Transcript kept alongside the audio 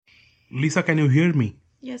Lisa, can you hear me?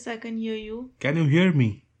 Yes, I can hear you. Can you hear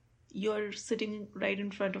me? You're sitting right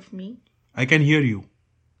in front of me. I can hear you.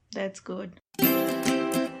 That's good.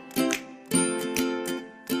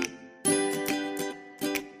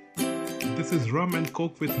 This is Rum and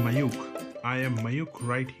Coke with Mayuk. I am Mayuk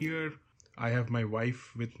right here. I have my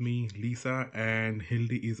wife with me, Lisa, and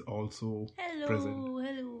Hildy is also present.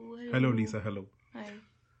 Hello. Hello, Lisa. Hello. Hi.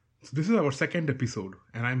 So this is our second episode,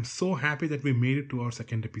 and I'm so happy that we made it to our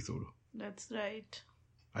second episode. That's right.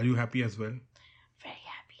 Are you happy as well? Very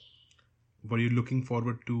happy. Were you looking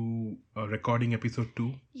forward to recording episode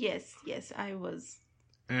 2? Yes, I was.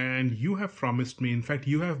 And you have promised me, in fact,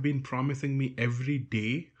 you have been promising me every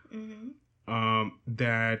day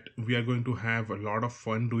that we are going to have a lot of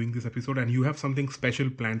fun doing this episode, and you have something special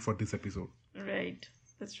planned for this episode. Right.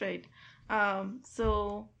 That's right.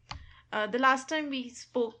 So the last time we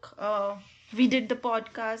spoke, we did the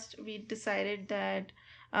podcast. We decided that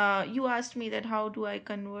you asked me that how do I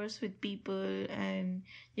converse with people, and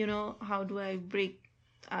how do I break.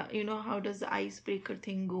 How does the icebreaker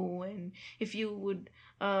thing go, and if you would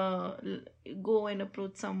go and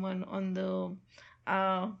approach someone on the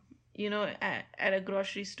at a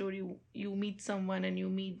grocery store, you meet someone and you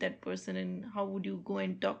meet that person, and how would you go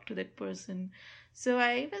and talk to that person? So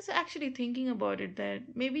I was actually thinking about it, that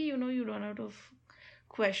maybe you run out of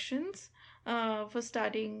questions for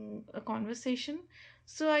starting a conversation.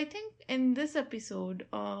 So I think in this episode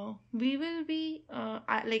we will be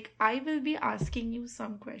I will be asking you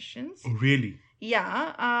some questions. Really?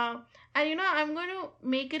 Yeah. And I'm going to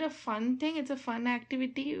make it a fun thing. It's a fun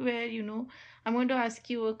activity where I'm going to ask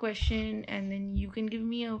you a question, and then you can give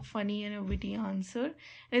me a funny and a witty answer.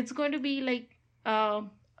 It's going to be like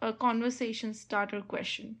a conversation starter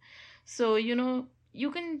question. So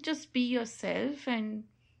you can just be yourself and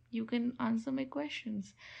you can answer my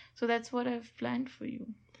questions. So that's what I've planned for you.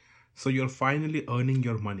 So you're finally earning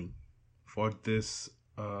your money for this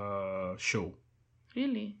show.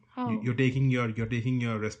 Really? How? You're taking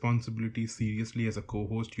your responsibility seriously as a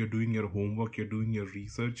co-host. You're doing your homework. You're doing your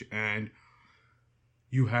research, and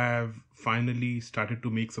you have finally started to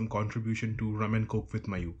make some contribution to Rum and Coke with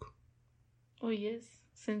Mayuk. Oh yes,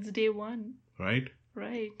 since day one. Right.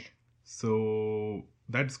 So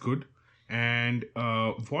that's good. And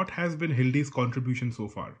what has been Hildy's contribution so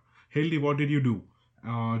far? Hildy, what did you do?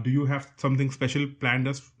 Do you have something special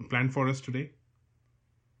planned for us today?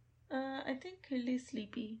 I think Hildy's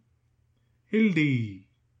sleepy. Hildy.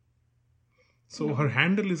 So No. her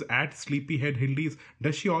handle is at Sleepyhead Hildy's.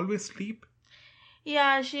 Does she always sleep?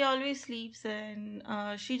 Yeah, she always sleeps, and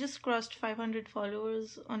she just crossed 500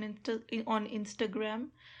 followers on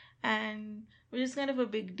Instagram, and which is kind of a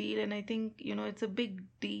big deal. And I think it's a big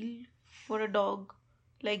deal for a dog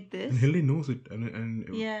like this. And Hildy knows it, and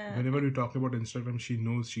Yeah. whenever we talk about Instagram, she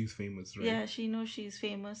knows she's famous, right? Yeah, she knows she's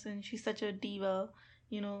famous, and she's such a diva.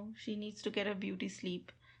 She needs to get a beauty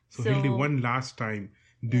sleep. So Hildy, one last time,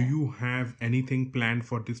 do you have anything planned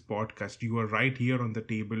for this podcast? You are right here on the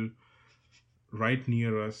table, right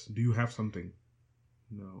near us. Do you have something?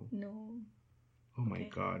 No. Oh my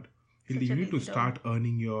God. Hildy, you need to start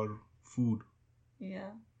earning your food.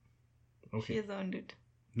 Yeah. Okay. She has earned it.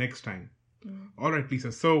 Next time. All right,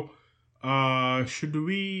 Lisa. So, should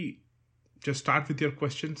we just start with your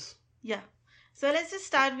questions? Yeah. So let's just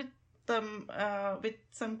start with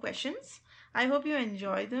some questions. I hope you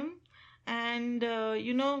enjoy them, and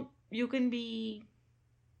you can be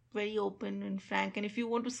very open and frank. And if you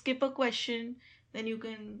want to skip a question, then you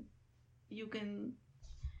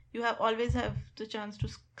always have the chance to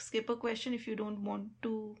skip a question if you don't want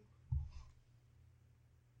to.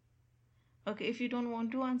 Okay, if you don't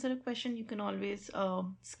want to answer a question, you can always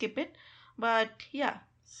skip it. But yeah,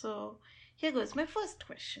 so here goes my first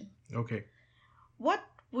question. Okay. What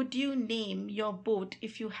would you name your boat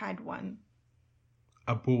if you had one?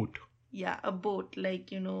 A boat? Yeah, a boat,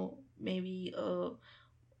 like, maybe a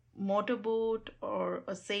motorboat or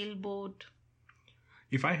a sailboat.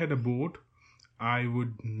 If I had a boat, I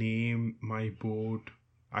would name my boat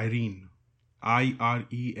Irene.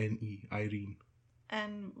 Irene. Irene.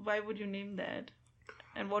 And why would you name that?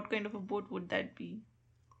 And what kind of a boat would that be?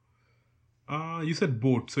 You said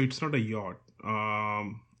boat, so it's not a yacht.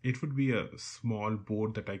 It would be a small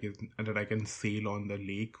boat that I can sail on the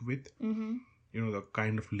lake with. Mm-hmm. The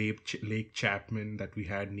kind of Lake Chapman that we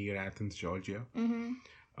had near Athens, Georgia. Mm-hmm.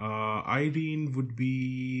 Irene would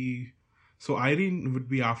be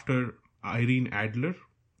after Irene Adler,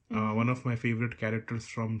 one of my favorite characters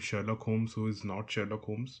from Sherlock Holmes, who is not Sherlock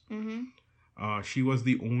Holmes. Mm-hmm. She was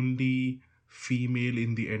the only female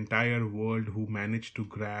in the entire world who managed to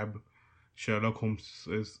grab Sherlock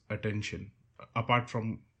Holmes' attention, apart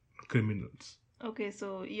from criminals. Okay,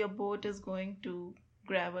 so your boat is going to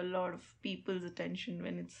grab a lot of people's attention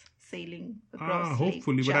when it's sailing across Lake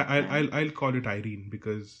Hopefully, but Chapman. I'll call it Irene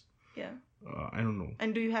because Yeah. I don't know.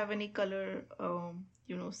 And do you have any color,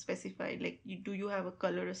 specified? Like, do you have a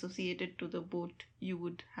color associated to the boat you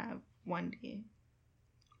would have one day?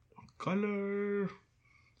 Color,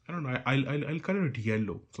 I don't know. I'll color it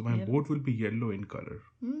yellow. So my boat will be yellow in color.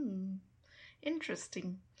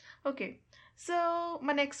 Interesting. Okay. So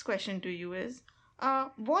my next question to you is,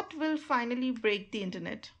 what will finally break the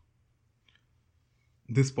internet?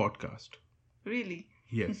 This podcast. Really?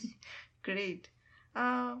 Yes. Great.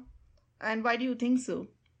 And why do you think so?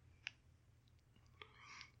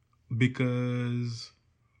 Because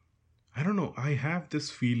I don't know. I have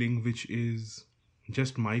this feeling which is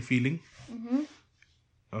just my feeling.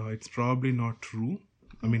 It's probably not true.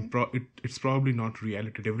 I mean, it's probably not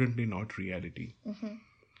reality. Definitely not reality.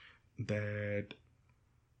 That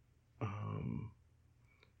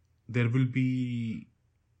there will be,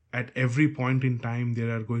 at every point in time,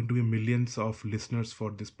 there are going to be millions of listeners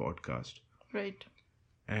for this podcast. Right.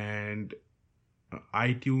 And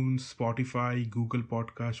iTunes, Spotify, Google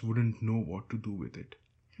Podcast wouldn't know what to do with it.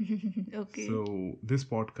 Okay. So this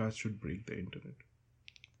podcast should break the internet.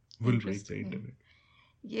 Will break the internet.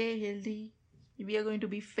 Yay, Hildy. We are going to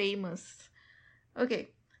be famous.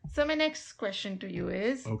 Okay. So my next question to you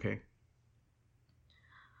is... Okay.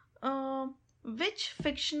 Which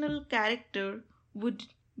fictional character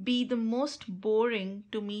would be the most boring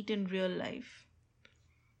to meet in real life?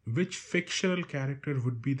 Which fictional character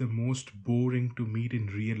would be the most boring to meet in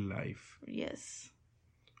real life? Yes.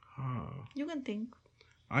 You can think.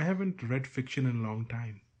 I haven't read fiction in a long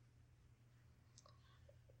time.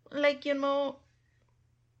 Like, it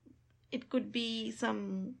could be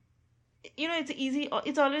some... it's easy.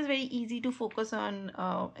 It's always very easy to focus on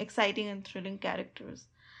exciting and thrilling characters.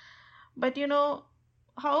 But,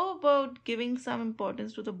 how about giving some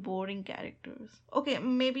importance to the boring characters? Okay,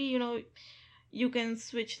 maybe, you can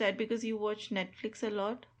switch that because you watch Netflix a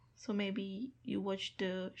lot. So maybe you watched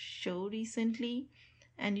a show recently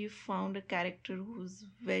and you found a character who's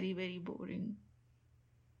very, very boring.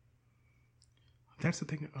 That's the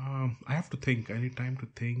thing. I have to think. I need time to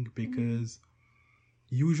think because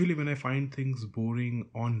usually when I find things boring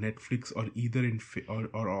on Netflix or either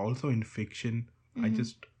or also in fiction, I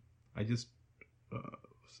just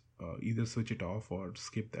either switch it off or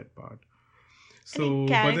skip that part. So,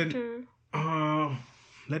 but then,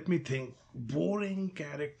 let me think. Boring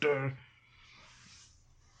character.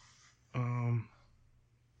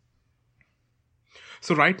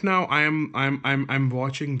 So right now I'm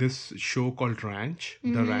watching this show called Ranch,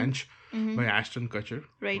 The Ranch by Ashton Kutcher.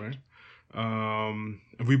 Right.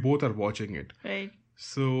 We both are watching it. Right.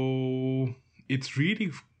 So it's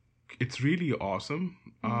really awesome.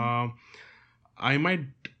 I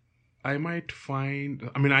might find.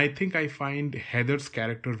 I mean, I think I find Heather's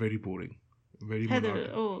character very boring, very Heather.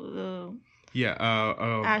 monotonous.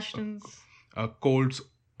 Ashton's. Cole's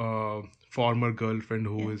former girlfriend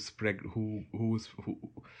who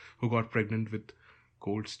got pregnant with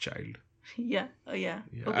Cole's child. Yeah. Okay,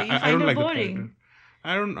 I don't like boring.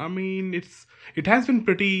 I mean, it has been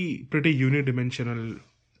pretty unidimensional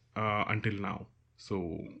until now.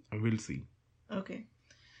 So we'll see. Okay,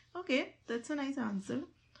 that's a nice answer.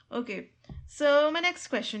 Okay, so my next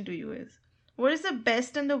question to you is, what is the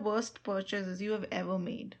best and the worst purchases you have ever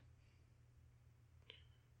made?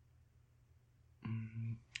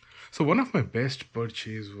 So one of my best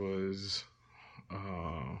purchases was,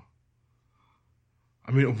 I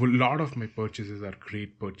mean, a lot of my purchases are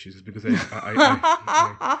great purchases because I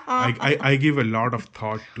give a lot of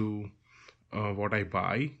thought to what I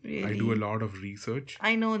buy. Really? I do a lot of research.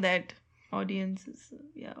 I know that. Audience.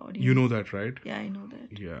 You know that, right? Yeah, I know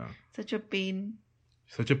that. Yeah. Such a pain.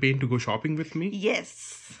 Such a pain to go shopping with me?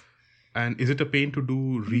 Yes. And is it a pain to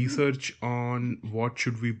do research on what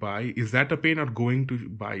should we buy? Is that a pain, or going to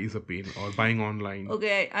buy is a pain, or buying online?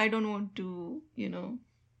 Okay, I don't want to,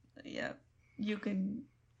 yeah, you can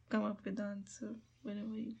come up with the answer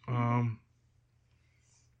whenever you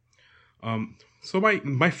So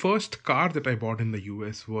my first car that I bought in the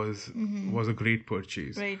US was a great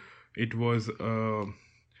purchase. Right. It was I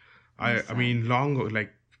mean, long,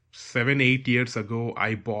 like 7-8 years ago,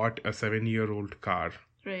 I bought a 7-year-old car.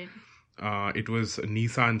 Right. It was a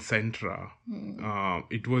Nissan Sentra.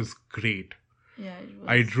 It was great. Yeah, it was.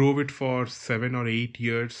 I drove it for 7 or 8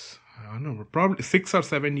 years. I don't know, probably 6 or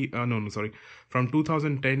 7. Sorry, from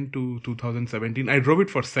 2010 to 2017. I drove it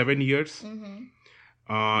for 7 years.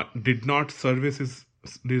 Did not service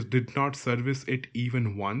it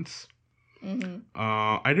even once.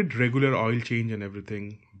 I did regular oil change and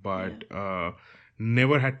everything, but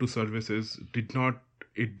never had to services.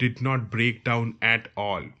 It did not break down at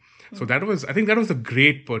all. So I think that was a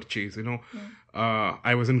great purchase.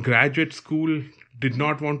 I was in graduate school, did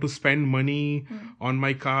not want to spend money on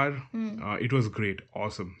my car. It was great,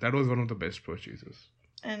 awesome. That was one of the best purchases.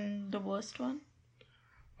 And the worst one?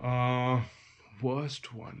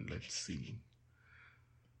 Worst one. Let's see.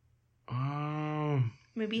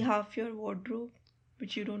 Maybe half your wardrobe,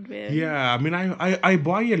 which you don't wear. Yeah, I mean, I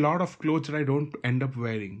buy a lot of clothes that I don't end up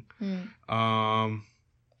wearing. I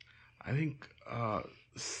think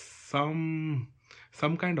some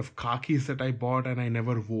kind of khakis that I bought and I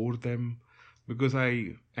never wore them because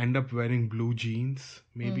I end up wearing blue jeans,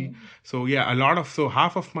 maybe. So yeah, so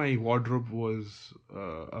half of my wardrobe was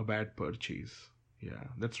a bad purchase. Yeah,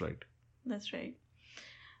 that's right. That's right.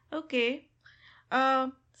 Okay.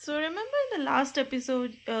 So remember in the last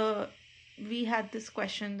episode, we had this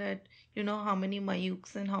question that how many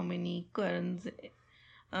Mayuks and how many Karans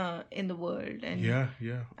in the world, and yeah.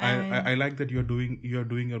 I like that you're doing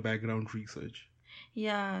your background research.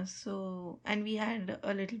 Yeah. So, and we had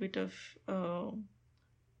a little bit of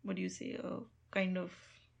what do you say? Kind of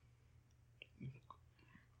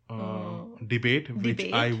debate,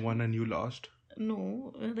 which I won and you lost.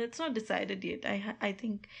 No, that's not decided yet. I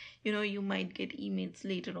think you might get emails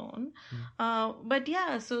later on. But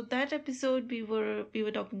yeah, so that episode we were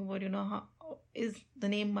talking about how is the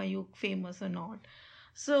name Mayuk famous or not.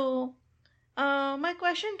 So my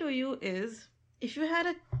question to you is, if you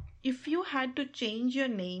had to change your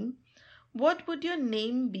name, what would your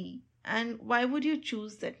name be and why would you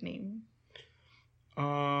choose that name?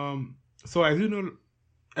 So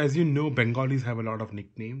as you know, Bengalis have a lot of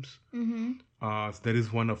nicknames. So there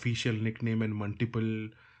is one official nickname and multiple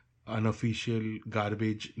unofficial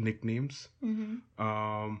garbage nicknames.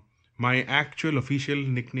 My actual official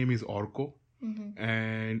nickname is Orko,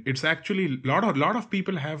 and it's actually lot of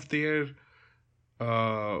people have their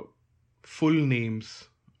full names,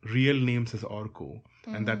 real names as Orko,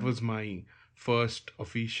 and that was my first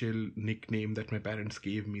official nickname that my parents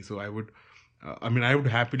gave me. So I would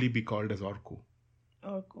happily be called as Orko.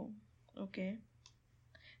 Orko, okay.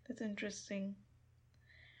 That's interesting.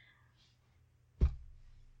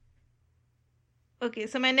 Okay,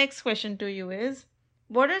 so my next question to you is,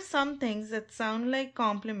 what are some things that sound like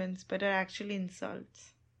compliments but are actually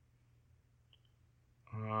insults?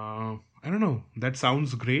 I don't know. That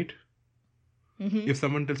sounds great. If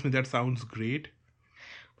someone tells me that sounds great.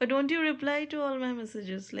 But don't you reply to all my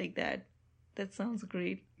messages like that? That sounds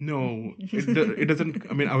great. No, it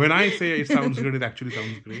doesn't. I mean, when I say it sounds good, it actually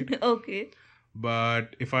sounds great. Okay.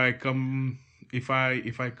 But if I come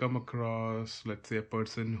across, let's say, a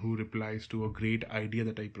person who replies to a great idea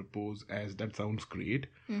that I propose as that sounds great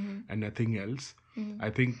and nothing else, I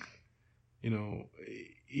think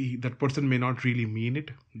that person may not really mean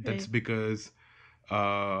it. That's right. Because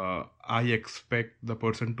I expect the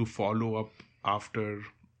person to follow up after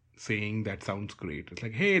saying that sounds great. It's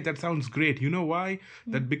like, hey, that sounds great. You know why?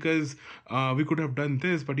 That because we could have done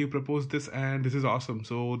this, but you proposed this and this is awesome.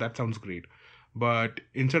 So that sounds great. But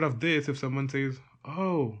instead of this, if someone says,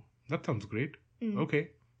 oh, that sounds great.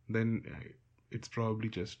 Okay. Then it's probably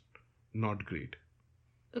just not great.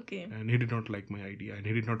 Okay. And he did not like my idea and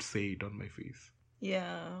he did not say it on my face.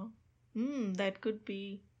 Yeah. That could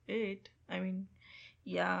be it. I mean,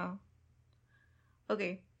 yeah.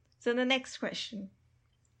 Okay. So the next question.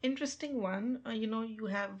 Interesting one. You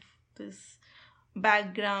have this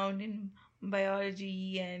background in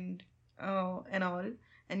biology and all,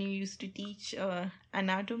 and you used to teach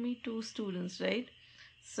anatomy to students, right?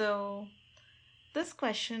 So this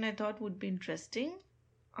question I thought would be interesting.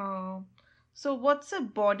 So what's a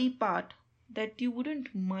body part that you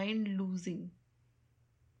wouldn't mind losing?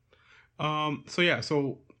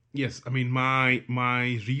 So yes, I mean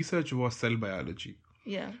my research was cell biology.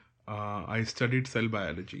 Yeah. I studied cell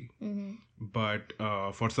biology, but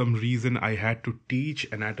for some reason I had to teach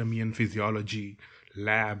anatomy and physiology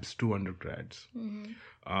labs to undergrads.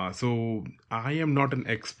 So I am not an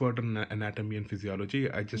expert on anatomy and physiology.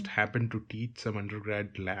 I just happen to teach some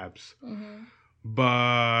undergrad labs.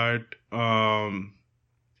 But one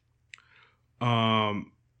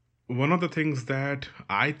of the things that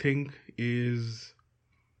I think is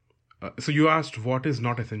so you asked what is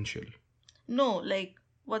not essential. No, like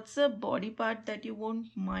what's a body part that you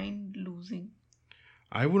won't mind losing?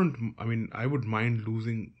 I would mind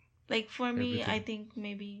losing. Like for me, everything. I think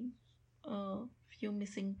maybe few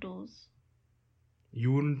missing toes.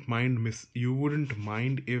 You wouldn't mind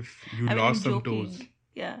if you lost some toes.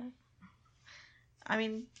 Yeah. I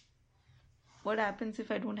mean, what happens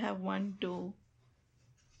if I don't have one toe?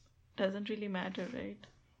 Doesn't really matter, right?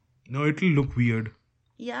 No, it'll look weird.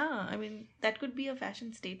 Yeah, I mean, that could be a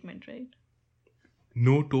fashion statement, right?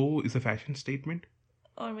 No toe is a fashion statement.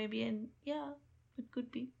 Or maybe yeah, it could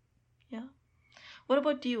be. Yeah. What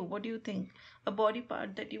about you? What do you think? A body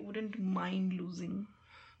part that you wouldn't mind losing?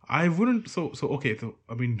 I wouldn't. So okay. So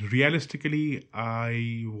I mean, realistically,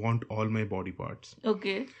 I want all my body parts.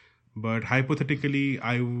 Okay. But hypothetically,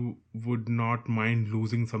 I would not mind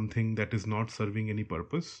losing something that is not serving any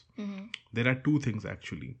purpose. Mm-hmm. There are two things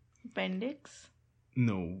actually. Appendix?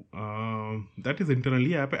 No, that is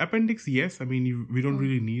internally. Appendix, yes. I mean, we don't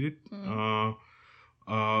really need it.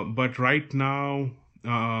 But right now,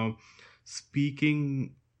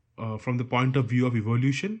 speaking from the point of view of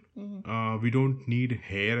evolution, we don't need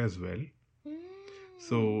hair as well.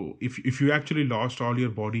 So if you actually lost all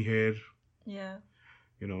your body hair, yeah,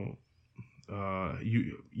 you know,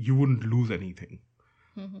 you wouldn't lose anything.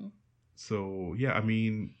 So yeah, I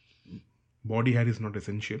mean, body hair is not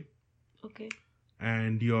essential. Okay.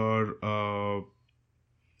 And your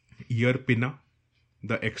ear pinna,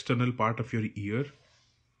 the external part of your ear.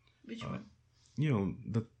 Which one? You know,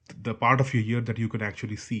 the part of your ear that you can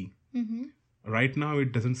actually see. Right now,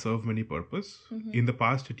 it doesn't serve many purpose. In the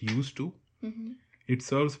past, it used to. It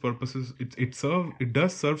serves purposes. It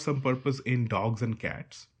does serve some purpose in dogs and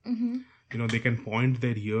cats. You know, they can point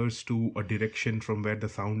their ears to a direction from where the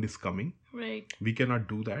sound is coming. Right. We cannot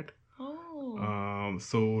do that. Oh.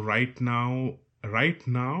 So right now,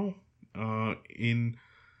 in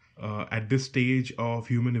at this stage of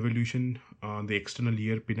human evolution, the external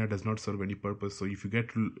ear pinna does not serve any purpose. So if you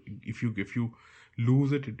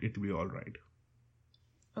lose it, it'll be all right.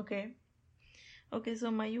 Okay. Okay. So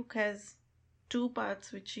Mayuk has two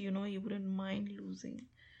parts which you wouldn't mind losing.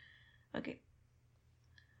 Okay.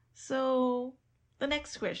 So the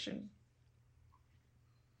next question.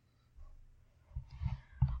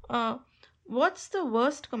 What's the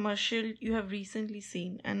worst commercial you have recently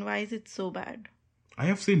seen, and why is it so bad? I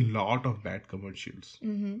have seen a lot of bad commercials.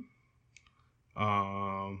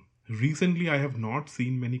 Recently, I have not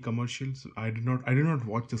seen many commercials. I did not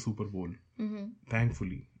watch the Super Bowl.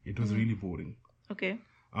 Thankfully, it was really boring. Okay.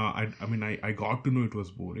 I got to know it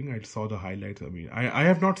was boring. I saw the highlights. I mean, I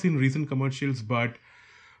have not seen recent commercials, but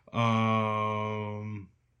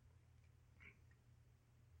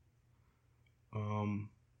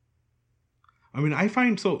I mean,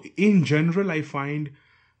 in general, I find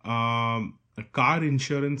car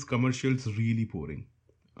insurance commercials really boring.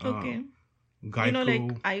 Okay.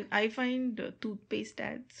 Geico. I find toothpaste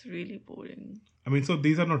ads really boring. I mean, so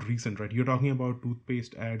these are not recent, right? You're talking about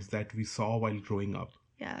toothpaste ads that we saw while growing up.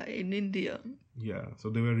 Yeah, in India. Yeah, so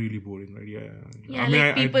they were really boring, right? Yeah. Yeah, I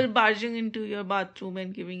mean, people barging into your bathroom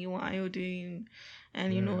and giving you iodine,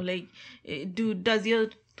 and does your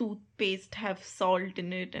toothpaste have salt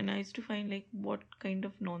in it? And I used to find what kind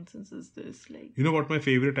of nonsense is this? You know what my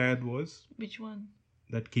favorite ad was? Which one?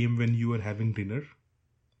 That came when you were having dinner.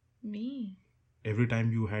 Me? Every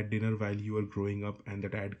time you had dinner while you were growing up, and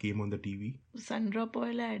that ad came on the TV. Sundrop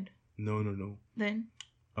oil ad? No. Then?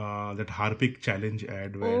 That Harpic challenge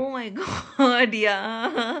ad where... Oh my god,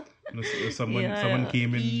 yeah. Someone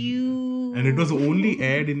came in... And it was only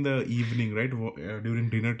ad in the evening, right? During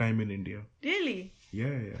dinner time in India. Really?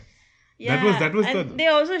 Yeah. That was they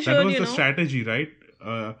also showed, the strategy, right?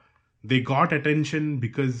 They got attention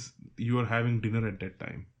because you were having dinner at that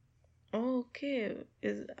time. Okay.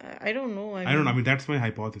 I don't know. I don't know. I mean, that's my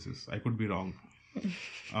hypothesis. I could be wrong.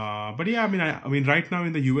 But yeah, I mean, right now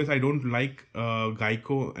in the US, I don't like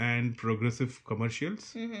Geico and Progressive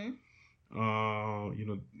commercials.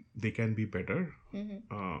 They can be better.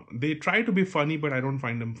 They try to be funny, but I don't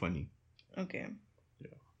find them funny. Okay.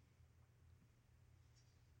 Yeah.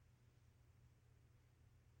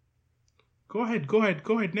 Go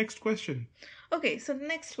ahead. Next question. Okay, so the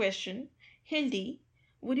next question, Hildy.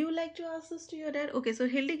 Would you like to ask this to your dad? Okay, so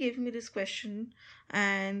Hildy gave me this question,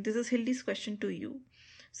 and this is Hildy's question to you.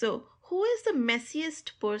 So, who is the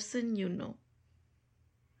messiest person you know?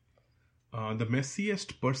 The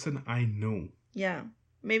messiest person I know. Yeah.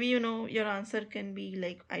 Maybe, your answer can be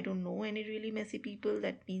I don't know any really messy people.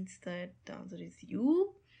 That means that the answer is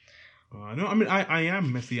you. No, I mean, I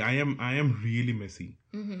am messy. I am really messy.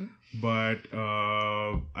 But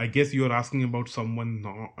I guess you're asking about someone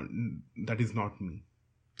that is not me.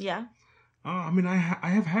 Yeah. I mean, I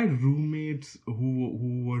have had roommates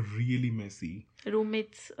who were really messy.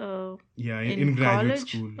 Roommates. In graduate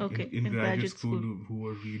school. Okay. In graduate school, who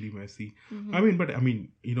were really messy. I mean,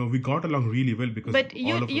 we got along really well because. But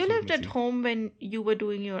you lived at home when you were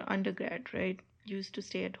doing your undergrad, right? You used to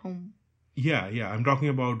stay at home. Yeah. I'm talking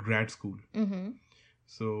about grad school.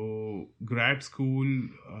 So grad school,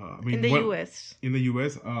 I mean, In the US. In the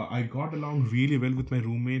US, I got along really well with my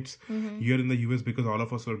roommates here in the US because all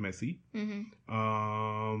of us were messy.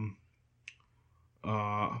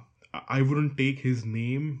 I wouldn't take his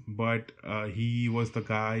name, but he was the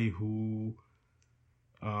guy who,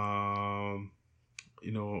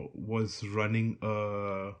 was running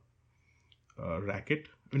a racket.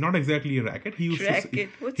 Not exactly a racket. He used Racket?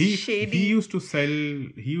 What's he shady? he used to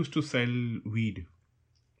sell weed.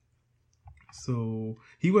 So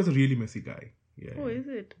he was a really messy guy. Yeah. Oh, is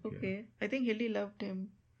it? Yeah. Okay. I think Hildy loved him.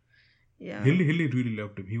 Yeah. Hildy really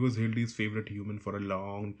loved him. He was Hildy's favorite human for a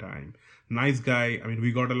long time. Nice guy. I mean,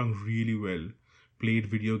 we got along really well. Played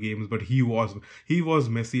video games, but he was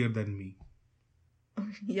messier than me.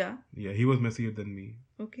 Yeah. Yeah, he was messier than me.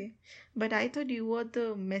 Okay. But I thought you were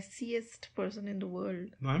the messiest person in the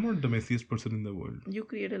world. No, I'm not the messiest person in the world. You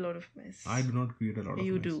create a lot of mess. I do not create a lot of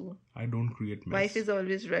You mess. do. I don't create mess. Wife is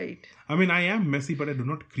always right. I mean, I am messy, but I do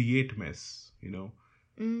not create mess,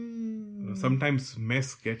 Sometimes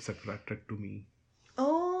mess gets attracted to me.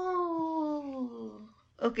 Oh.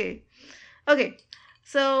 Okay. Okay.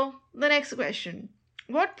 So, the next question.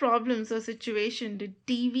 What problems or situation did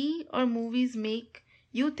TV or movies make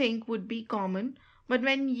you think would be common, but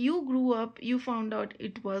when you grew up, you found out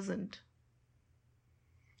it wasn't?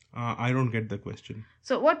 I don't get the question.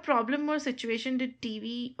 So, what problem or situation did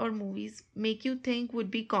TV or movies make you think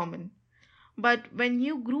would be common, but when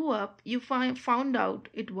you grew up, you found out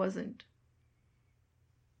it wasn't?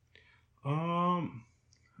 I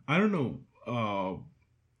don't know.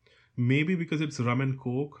 Maybe because it's rum and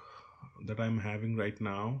coke that I'm having right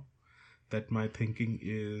now, that my thinking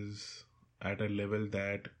is at a level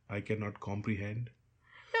that I cannot comprehend.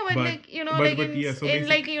 No, but in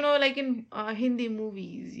Hindi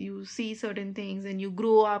movies, you see certain things and you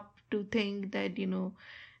grow up to think that,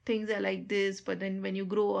 things are like this, but then when you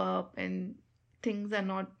grow up and things are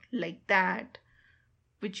not like that,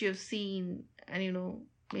 which you've seen, and,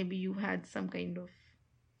 maybe you had some kind of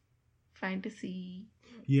fantasy.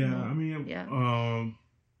 Yeah, I mean, yeah.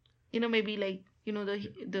 Maybe like,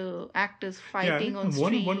 the actors fighting on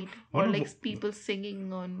street or like people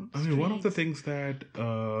singing on street. I mean, one of the things that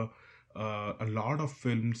a lot of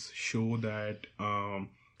films show that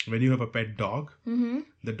when you have a pet dog,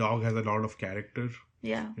 the dog has a lot of character.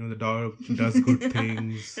 Yeah. The dog does good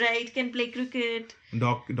things. Right, can play cricket.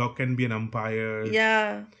 Dog can be an umpire.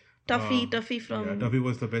 Yeah. Tuffy from... Yeah, Tuffy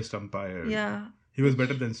was the best umpire. Yeah. He was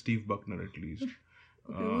better than Steve Buckner at least.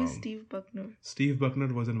 Okay, who is Steve Buckner? Steve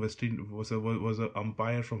Buckner was was a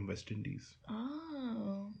umpire from West Indies.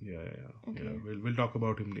 Oh. Yeah. Okay. Yeah, we'll talk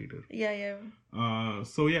about him later. Yeah.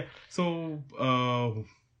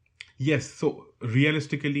 Yes. So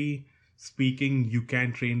realistically speaking, you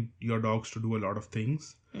can train your dogs to do a lot of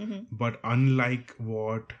things, but unlike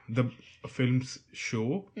what the films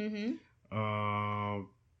show, the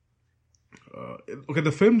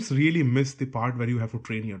films really miss the part where you have to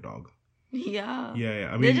train your dog. Yeah. Yeah.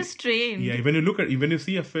 I mean, they're just trained. Yeah. When you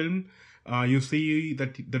see a film, you see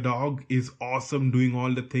that the dog is awesome, doing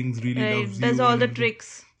all the things, really loves you. Does all the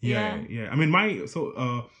tricks. Yeah. I mean, my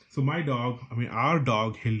dog, our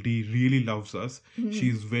dog Hildy really loves us.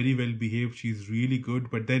 She's very well behaved. She's really good.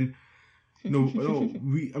 But then,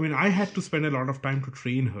 I had to spend a lot of time to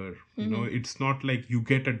train her. It's not like you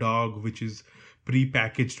get a dog which is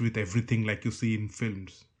pre-packaged with everything like you see in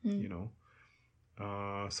films.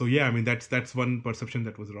 That's one perception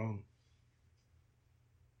that was wrong.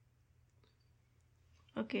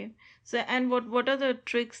 Okay. So, and what are the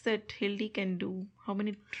tricks that Hildy can do? How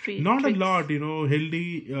many tricks? Not a lot,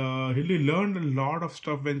 Hildy learned a lot of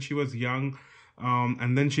stuff when she was young,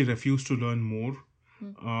 and then she refused to learn more.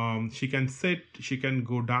 She can sit, she can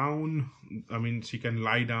go down, she can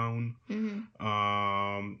lie down.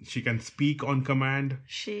 She can speak on command.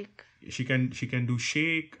 Shake. She can do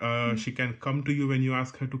shake. She can come to you when you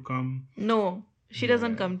ask her to come. No, she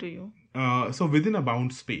doesn't come to you. So within a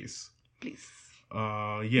bound space. Please.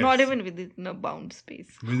 Yes. Not even within a bound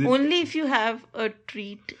space. Only if you have a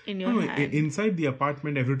treat in your hand. Inside the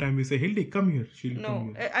apartment, every time we say, Hildy, come here, she'll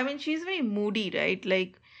come here. She's very moody, right?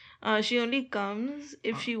 Like, she only comes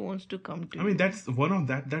if she wants to come to you. That's one of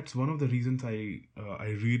the reasons I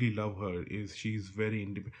really love her, is she's very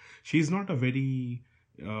independent. She's not a very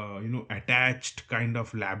attached kind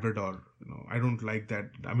of Labrador. I don't like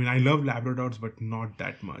that. I love Labradors, but not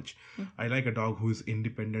that much. I like a dog who is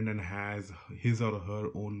independent and has his or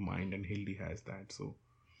her own mind, and Hildy has that. So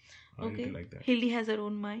I really like that. Hildy has her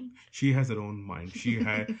own mind. She has her own mind. She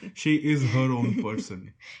is her own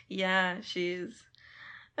person. Yeah, she is.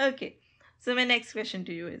 Okay. So my next question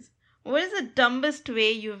to you is, what is the dumbest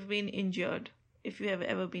way you've been injured? if you have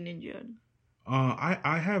ever been injured?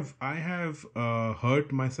 I have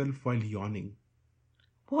hurt myself while yawning.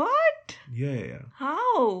 What? Yeah.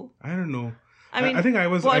 How? I don't know. I mean, I think I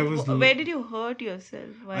was where did you hurt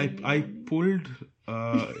yourself while I yawning? pulled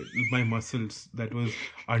my muscles that was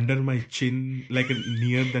under my chin, like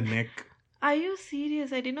near the neck. Are you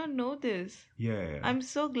serious? I did not know this. Yeah. I'm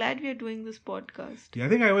so glad we are doing this podcast. Yeah, I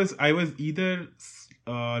think I was either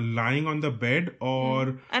lying on the bed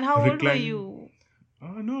or And how old were reclining. you?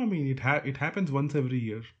 No, I mean it happens once every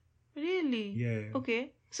year. Really? Yeah.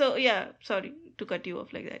 Okay. So yeah, sorry to cut you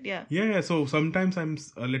off like that. Yeah. Yeah. So sometimes I'm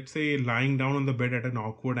let's say lying down on the bed at an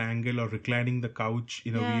awkward angle or reclining the couch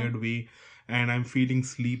in a Yeah. weird way, and I'm feeling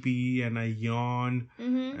sleepy and I yawn,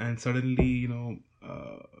 and suddenly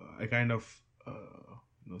I kind of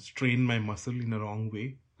strain my muscle in a wrong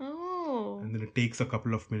way, Oh. and then it takes a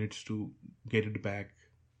couple of minutes to get it back.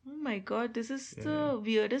 Oh my God, this is the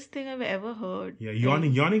weirdest thing I've ever heard. Yeah,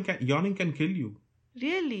 yawning can kill you.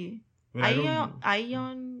 Really? Well, I don't know. I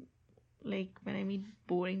yawn like when I meet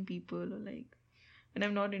boring people or like when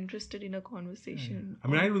I'm not interested in a conversation. I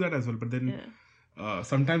mean, I do that as well, but then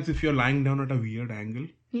sometimes if you're lying down at a weird angle.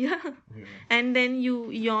 Yeah. And then you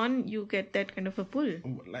yawn, you get that kind of a pull.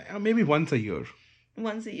 Like, maybe once a year.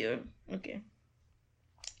 Once a year. Okay.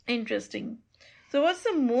 Interesting. So what's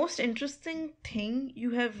the most interesting thing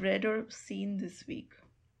you have read or seen this week?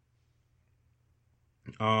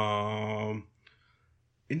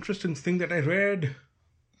 Interesting thing that I read.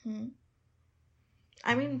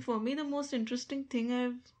 I mean, for me, the most interesting thing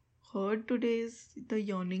I've heard today is the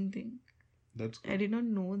yawning thing. That's good. I did not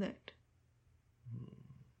know that.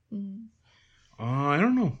 I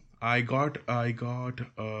don't know. I got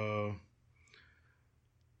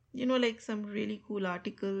like some really cool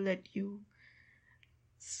article that you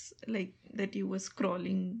were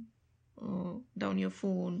scrolling down your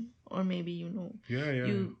phone, or maybe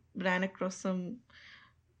you ran across some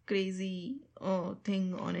crazy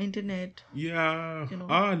thing on internet. Yeah,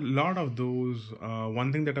 a lot of those.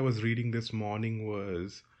 One thing that I was reading this morning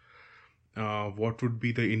was what would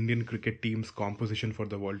be the Indian cricket team's composition for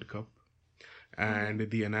the World Cup, and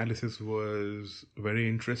the analysis was very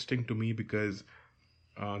interesting to me because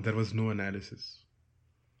there was no analysis.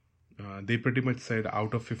 They pretty much said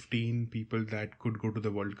out of 15 people that could go to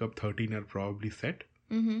the World Cup, 13 are probably set,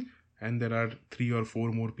 and there are 3 or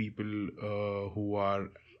 4 more people who are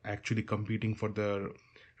actually competing for the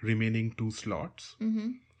remaining 2 slots.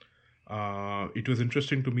 It was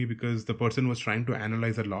interesting to me because the person was trying to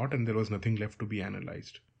analyze a lot and there was nothing left to be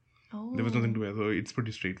analyzed. There was nothing to, so it's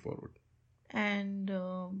pretty straightforward. And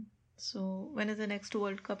so when is the next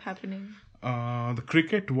World Cup happening? The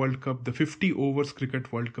Cricket World Cup, the 50 overs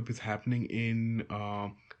Cricket World Cup is happening in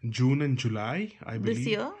June and July, I believe. This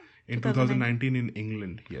year? In 2019 in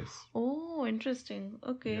England, yes. Oh, interesting.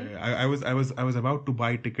 Okay. Yeah, I was about to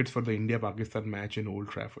buy tickets for the India-Pakistan match in Old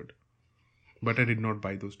Trafford, but I did not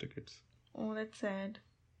buy those tickets. Oh, that's sad.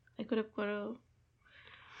 I could have got a.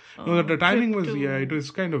 No, the timing was it was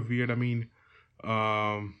kind of weird. I mean,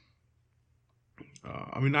 I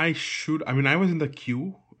was in the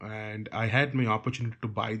queue and I had my opportunity to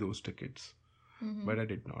buy those tickets, but I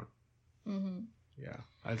did not. Yeah,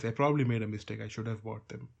 I probably made a mistake. I should have bought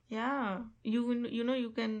them. Yeah,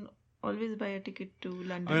 you can always buy a ticket to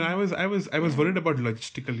London. I mean, I was worried about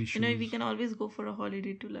logistical issues. We can always go for a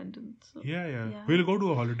holiday to London. So. Yeah. We'll go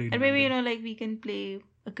to a holiday. And maybe we can play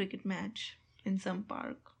a cricket match in some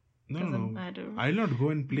park. Doesn't matter. I'll not go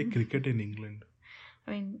and play cricket in England.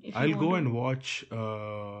 I mean, if I'll go and watch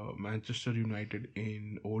Manchester United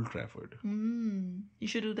in Old Trafford. You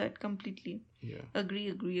should do that completely. Yeah.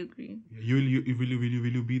 Agree. Will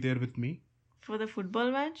you be there with me for the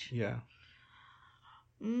football match? Yeah.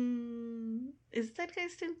 Is that guy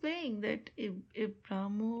still playing? That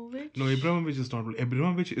Ibrahimovic? No, Ibrahimovic is not.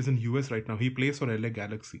 Ibrahimovic is in US right now. He plays for LA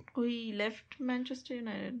Galaxy. Oh, he left Manchester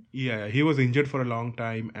United. Yeah, he was injured for a long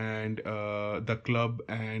time, and the club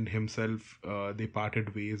and himself they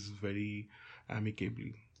parted ways very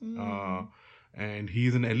amicably. And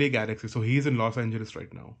he's in LA Galaxy, so he's in Los Angeles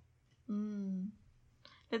right now.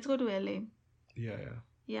 Let's go to LA.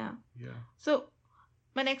 Yeah. So.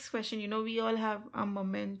 My next question, we all have our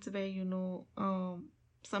moments where,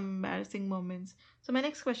 some embarrassing moments. So my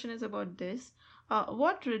next question is about this.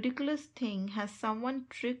 What ridiculous thing has someone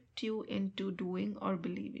tricked you into doing or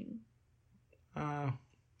believing?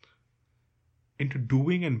 Into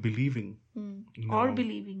doing and believing? No. Or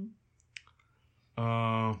believing?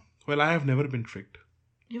 Well, I have never been tricked.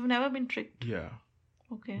 You've never been tricked? Yeah.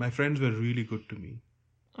 Okay. My friends were really good to me.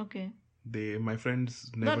 Okay. My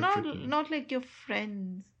friends never tricked me. Not like your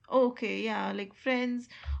friends Okay, yeah, like friends,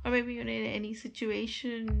 or maybe in any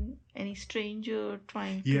situation, any stranger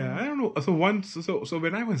trying Yeah, I to. don't know. So once, so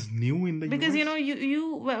when I was new in the Because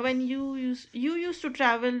US, when you used to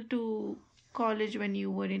travel to college when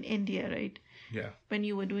you were in India, right? yeah, When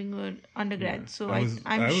you were doing your yeah, undergrad, so I was,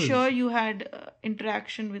 I'm I sure was, you had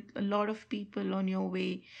interaction with a lot of people on your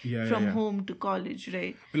way yeah, yeah, from yeah. home to college,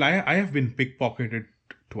 right? Well, I have been pickpocketed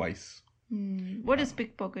twice. What Uh, is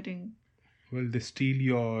pickpocketing? well, they steal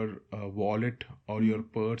your wallet or your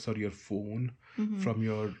Mm-hmm. purse or your phone Mm-hmm. from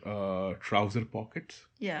your trouser pockets,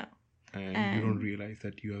 Yeah, and you don't and realize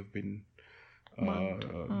that you have been mugged,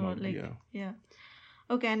 mugged. like, Yeah. yeah.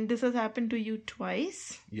 Okay, and this has happened to you twice.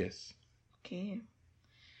 Yes. Okay.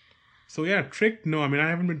 So yeah, tricked. No, I mean I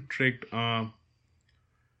haven't been tricked. I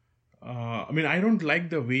mean I don't like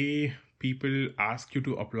the way people ask you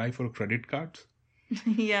to apply for credit cards.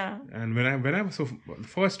 Yeah. And when I was, so the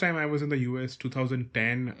first time I was in the US,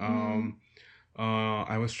 2010. Mm.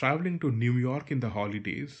 I was traveling to New York in the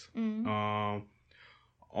holidays. Mm.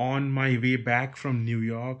 On my way back from New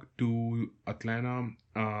York to Atlanta,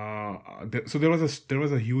 so there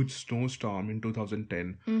was a huge snowstorm in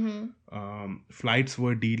 2010. Mm-hmm. Flights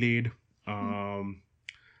were delayed,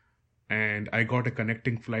 and I got a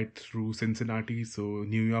connecting flight through Cincinnati, so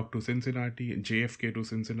New York to Cincinnati, JFK to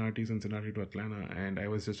Cincinnati, Cincinnati to Atlanta, and I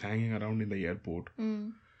was just hanging around in the airport.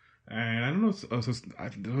 Mm. And I don't know,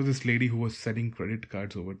 there was this lady who was selling credit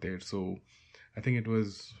cards over there. So I think it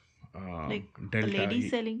was Like a Delta. lady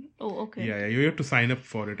selling. Oh, okay. Yeah, yeah, you have to sign up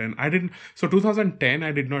for it. And I didn't, so 2010,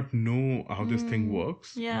 I did not know how this thing Mm.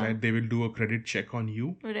 works, Yeah. that they will do a credit check on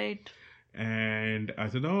you. Right. And I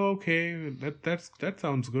said, "Oh, okay, that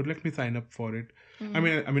sounds good. Let me sign up for it."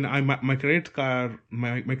 Mm. My credit card,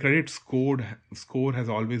 my credit score has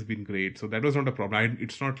always been great, so that was not a problem.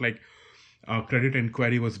 It's not like credit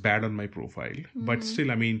inquiry was bad on my profile, but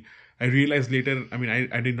still, I mean, I realized later, I mean,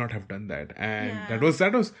 I did not have done that, and Yeah. that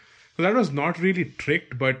was not really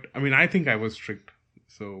tricked, but I mean, I think I was tricked.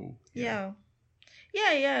 So Yeah.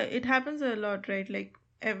 Yeah. It happens a lot, right? Like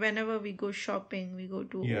whenever we go shopping, we go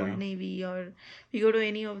to Old yeah. Navy or we go to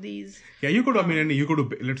any of these Yeah, you could. I mean, and you go to,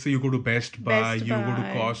 let's say you go to Best Buy, Best you go to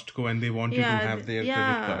Buy. Costco, and they want you to Yeah, have their credit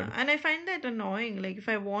yeah, card. and I find that annoying. Like if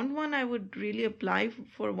I want one, I would really apply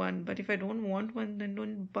for one, but if I don't want one, then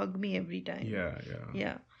don't bug me every time. Yeah, yeah.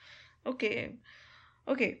 Yeah. Okay.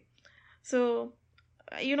 Okay. So,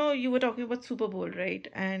 you were talking about Super Bowl, right?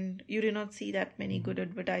 And you did not see that many good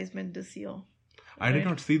advertisement this year, I did right?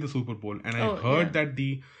 not see the Super Bowl, and I Oh, heard yeah. that the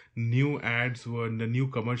new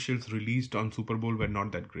commercials released on Super Bowl were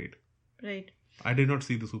not that great. Right. I did not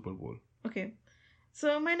see the Super Bowl. Okay.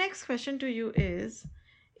 So my next question to you is,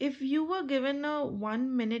 if you were given a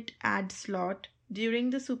 1 minute ad slot during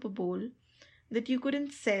the Super Bowl that you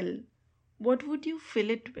couldn't sell, what would you fill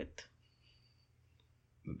it with?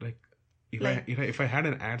 Like, if Like, if I had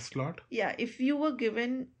an ad slot, yeah, if you were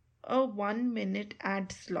given a 1 minute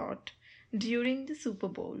ad slot during the Super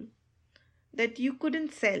Bowl that you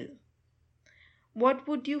couldn't sell, what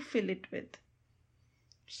would you fill it with?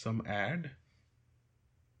 some ad.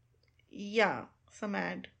 Yeah, some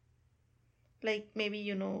ad. Like maybe,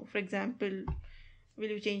 for example, will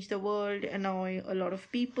you change the world, annoy a lot of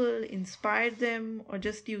people, inspire them, or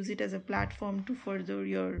just use it as a platform to further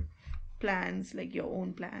your plans, like your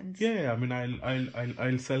own plans? Yeah, I mean,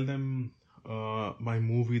 I'll sell them my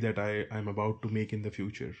movie that I'm about to make in the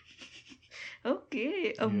future.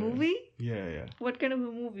 Okay, a Yeah. movie? Yeah. What kind of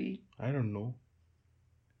a movie? I don't know.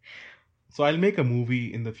 So I'll make a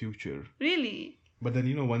movie in the future. Really? But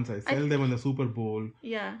then, once I sell them on the Super Bowl,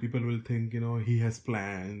 Yeah. people will think, he has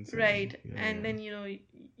plans. Right. Yeah, And yeah. then,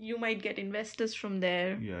 you might get investors from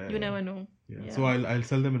there. Yeah, You yeah. never know. Yeah. Yeah. So I'll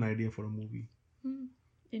sell them an idea for a movie.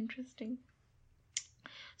 Interesting.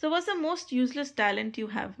 So what's the most useless talent you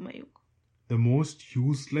have, Mayuk? The most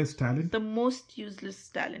useless talent? The most useless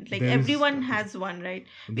talent. Like There is- everyone has one, right?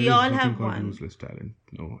 There We is all nothing have called one. useless talent.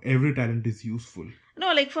 No, every talent is useful.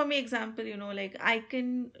 No, like for me, example, like I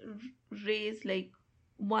can raise like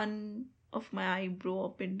one of my eyebrow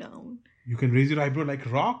up and down. You can raise your eyebrow like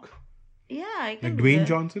Rock, Yeah, I can like do Dwayne that.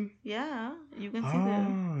 Johnson. Yeah, you can see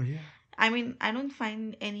the. Yeah. I mean, I don't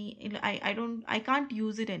find any. I can't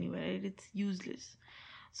use it anywhere. Right? It's useless.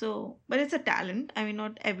 So, but it's a talent. I mean,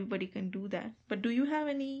 not everybody can do that. But do you have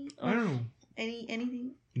any? I don't know.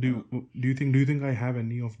 Anything? Do you think I have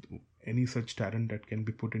any such talent that can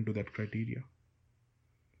be put into that criteria?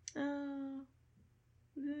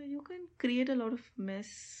 You can create a lot of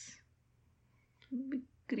mess. Be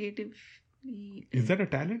creatively. Is that a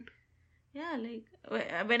talent? Yeah, like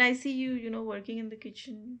when I see you, working in the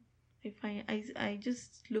kitchen, I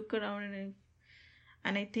just look around and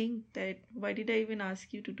And I think that why did I even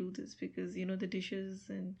ask you to do this? Because the dishes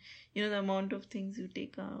and the amount of things you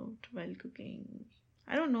take out while cooking.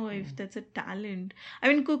 I don't know if that's a talent. I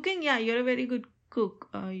mean, cooking, yeah, you're a very good cook.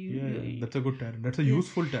 That's a good talent. That's a Yeah.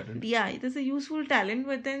 useful talent. Yeah, it is a useful talent,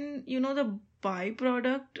 but then the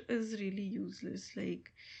byproduct is really useless.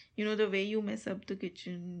 Like, the way you mess up the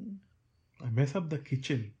kitchen. I mess up the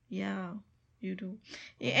kitchen. Yeah, you do.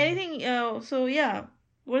 Anything, so yeah,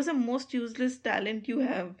 what is the most useless talent you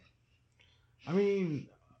have? I mean,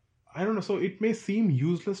 I don't know. So it may seem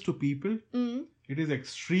useless to people. Mm. It is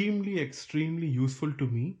extremely, extremely useful to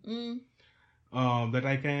me. That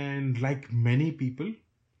I can, like many people,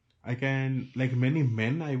 I can, like many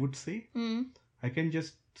men, I would say, I can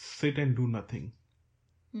just sit and do nothing.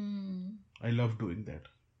 I love doing that.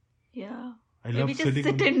 Yeah. I Maybe love just sitting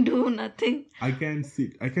sit and do nothing. I can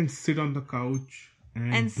sit on the couch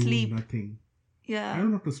and do sleep. nothing. Yeah. I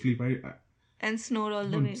don't have to sleep. And snore all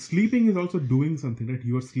the way. Sleeping is also doing something, right?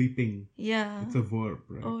 You are sleeping. Yeah. It's a verb,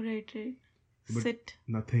 right? Oh, right. But sit.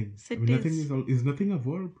 Nothing. Sit nothing is nothing a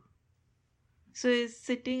verb? So is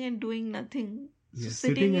sitting and doing nothing. Yeah, so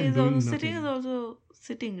sitting is also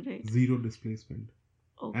sitting, right? Zero displacement.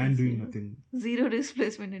 Okay, and doing nothing. Zero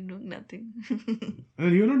displacement and doing nothing.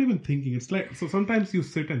 And you're not even thinking. It's like, so sometimes you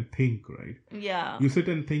sit and think, right? Yeah. You sit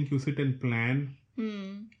and think, you sit and plan.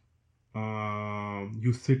 You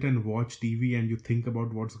sit and watch TV and you think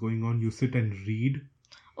about what's going on. You sit and read.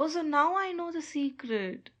 Oh, so now I know the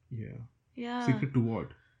secret. Yeah. Secret to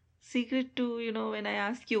what? Secret to, when I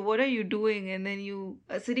ask you, what are you doing? And then you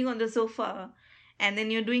are sitting on the sofa and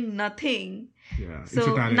then you're doing nothing. Yeah.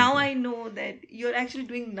 So now I know that you're actually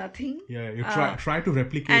doing nothing. Yeah. You try to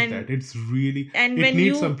replicate that. It's really, and it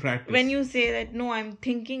needs some practice. When you say that, no, I'm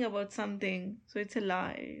thinking about something. So it's a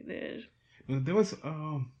lie there. There was,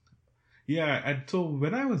 and so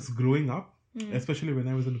when I was growing up, especially when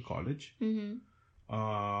I was in college, in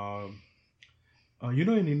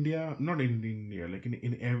India, not in India, like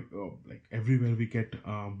like everywhere we get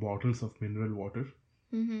bottles of mineral water,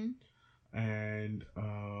 and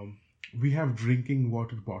we have drinking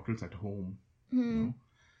water bottles at home.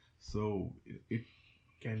 So it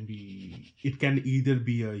can either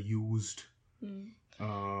be a used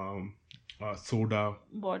soda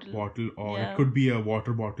bottle or it could be a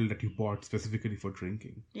water bottle that you bought specifically for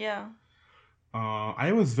drinking. Yeah.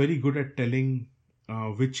 I was very good at telling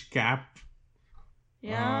which cap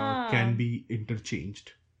can be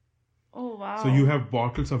interchanged. Oh, wow. So you have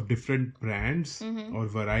bottles of different brands or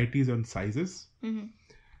varieties and sizes.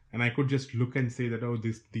 And I could just look and say that,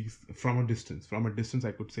 these from a distance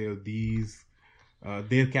I could say, these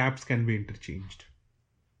their caps can be interchanged.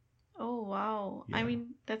 Oh, wow. Yeah. I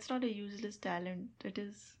mean, that's not a useless talent.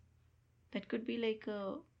 That could be like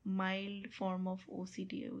a mild form of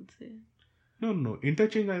OCD, I would say. No.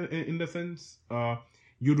 Interchange in the sense,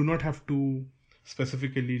 you do not have to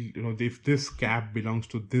specifically, if this cap belongs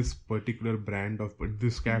to this particular brand but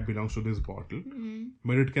this cap belongs to this bottle,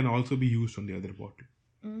 but it can also be used on the other bottle.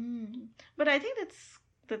 But I think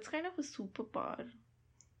that's kind of a superpower.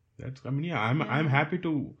 I'm happy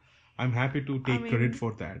to take credit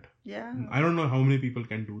for that. Yeah. I don't know how many people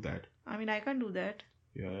can do that. I mean, I can't do that.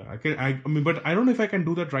 Yeah, I mean, but I don't know if I can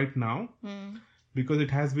do that right now. Because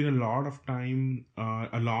it has been a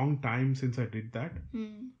long time since I did that.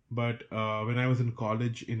 But when I was in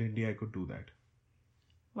college in India, I could do that.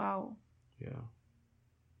 Wow. Yeah.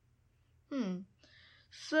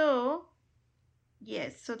 So,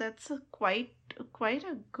 yes, so that's quite a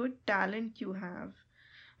good talent you have.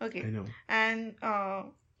 Okay. I know. And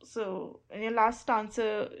so in your last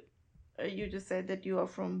answer, you just said that you are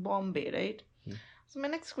from Bombay, right? So my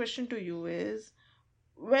next question to you is,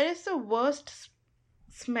 where is the worst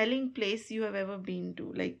smelling place you have ever been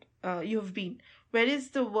to? Like, you have been. Where is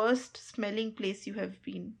the worst smelling place you have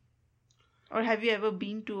been? Or have you ever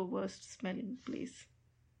been to a worst smelling place?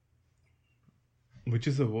 Which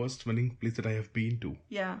is the worst smelling place that I have been to?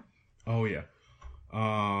 Yeah. Oh, yeah.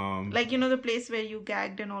 Like, the place where you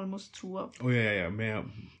gagged and almost threw up. Oh, yeah.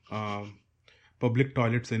 Public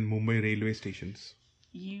toilets in Mumbai railway stations.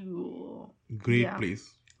 Great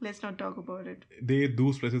place. Let's not talk about it.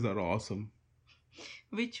 Those places are awesome.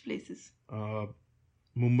 Which places?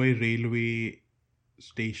 Mumbai railway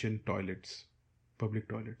station toilets, public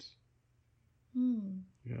toilets.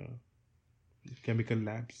 Yeah. Chemical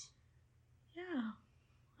labs. Yeah.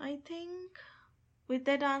 I think with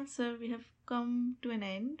that answer, we have come to an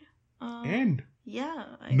end. End?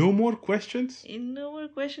 Yeah. No more questions? No more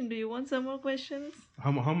questions. Do you want some more questions?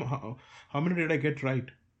 How many did I get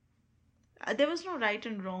right? There was no right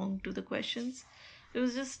and wrong to the questions. It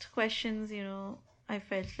was just questions, I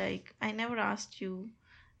felt like I never asked you,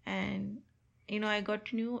 and I got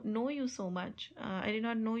to know you so much. I did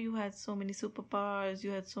not know you had so many superpowers,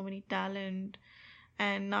 you had so many talent,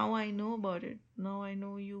 and now I know about it. Now I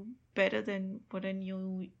know you better than what I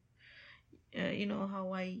knew.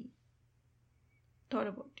 How I thought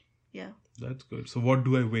about it. Yeah. That's good. So what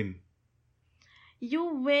do I win?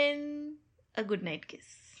 You win a good night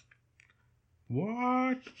kiss.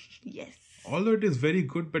 What? Yes. Although it is very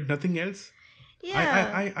good, but nothing else.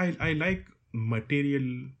 Yeah. I like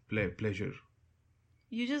material pleasure.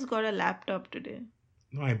 You just got a laptop today.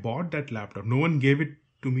 No, I bought that laptop. No one gave it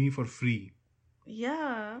to me for free.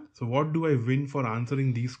 Yeah. So what do I win for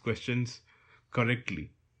answering these questions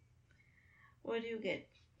correctly? What do you get?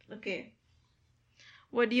 Okay.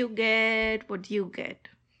 What do you get? What do you get?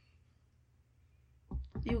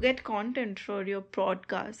 You get content for your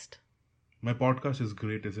podcast. My podcast is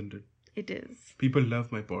great, isn't it? It is. People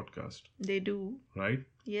love my podcast. They do. Right?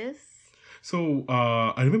 Yes. So,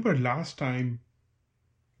 I remember last time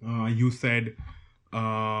you said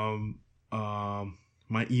my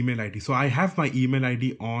email ID. So, I have my email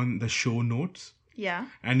ID on the show notes. Yeah.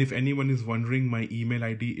 And if anyone is wondering, my email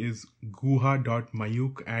ID is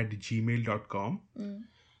guha.mayuk@gmail.com.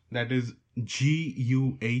 That is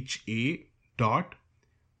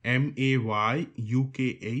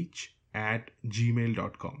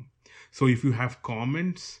guha.mayukh@gmail.com. So if you have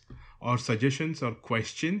comments or suggestions or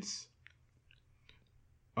questions,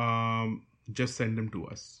 just send them to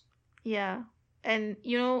us. Yeah. And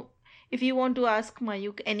if you want to ask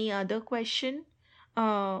Mayuk any other question,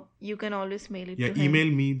 you can always mail it to him.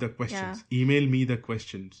 Email me the questions. Yeah. Email me the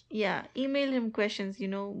questions. Yeah, email him questions,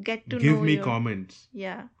 get to Give know me comments.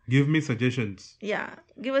 Yeah. Give me suggestions. Yeah.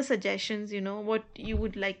 Give us suggestions, what you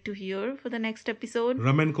would like to hear for the next episode.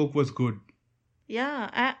 Rum and Coke was good. Yeah.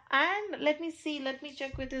 And let me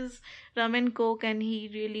check with his rum and coke, and he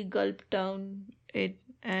really gulped down it.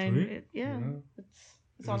 And really?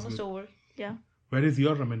 It's almost good. Over. Yeah. Where is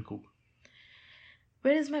your rum and coke?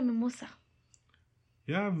 Where is my mimosa?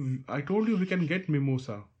 Yeah, I told you we can get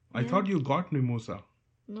mimosa. I thought you got mimosa.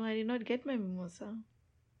 No, I did not get my mimosa.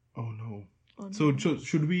 Oh no. So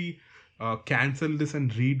should we cancel this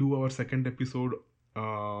and redo our second episode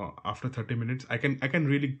after 30 minutes? I can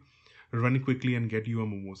really run quickly and get you a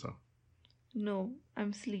mimosa. No,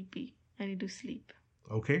 I'm sleepy. I need to sleep.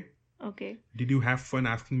 Okay. Okay. Did you have fun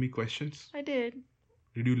asking me questions? I did.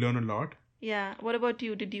 Did you learn a lot? Yeah. What about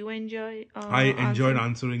you? Did you enjoy? I enjoyed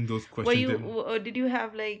answering those questions. Did you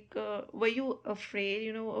have were you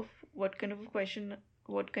afraid? Of what kind of questions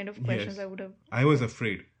Yes. I would have? I was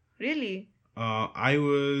afraid. Really? I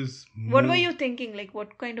was. What were you thinking?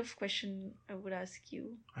 What kind of question I would ask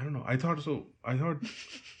you? I don't know. I thought,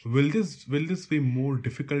 will this be more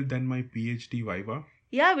difficult than my PhD Viva?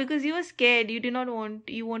 Yeah, because you were scared. You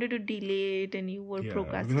wanted to delay it, and you were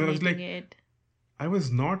procrastinating it. I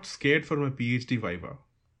was not scared for my PhD Viva.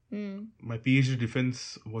 My PhD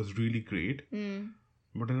defense was really great.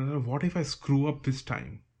 But what if I screw up this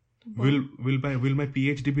time? What? Will my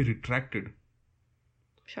PhD be retracted?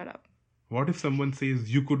 Shut up. What if someone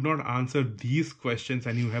says you could not answer these questions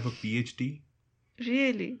and you have a PhD?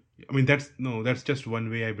 Really? I mean, that's just one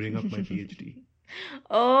way I bring up my PhD.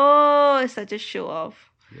 Oh, such a show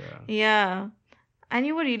off. Yeah. Yeah. And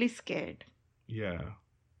you were really scared. Yeah.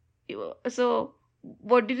 So,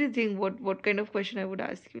 what did you think? What kind of question I would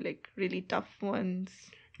ask you? Really tough ones?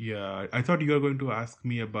 Yeah. I thought you were going to ask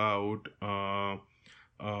me about, I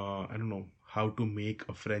don't know, how to make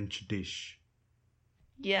a French dish.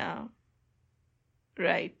 Yeah.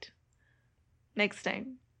 Right. Next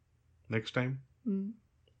time. Next time?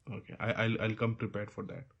 Okay. I'll come prepared for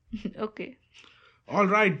that. Okay. All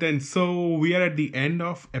right then. So we are at the end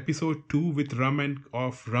of episode 2 with Rum and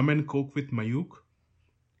Coke with Mayuk,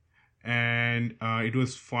 and it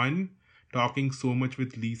was fun talking so much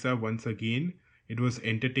with Lisa once again. It was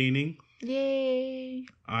entertaining. Yay!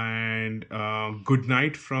 And good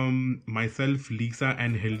night from myself, Lisa,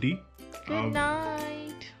 and Hildy. Good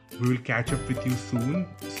night. We will catch up with you soon.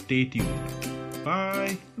 Stay tuned.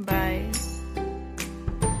 Bye. Bye.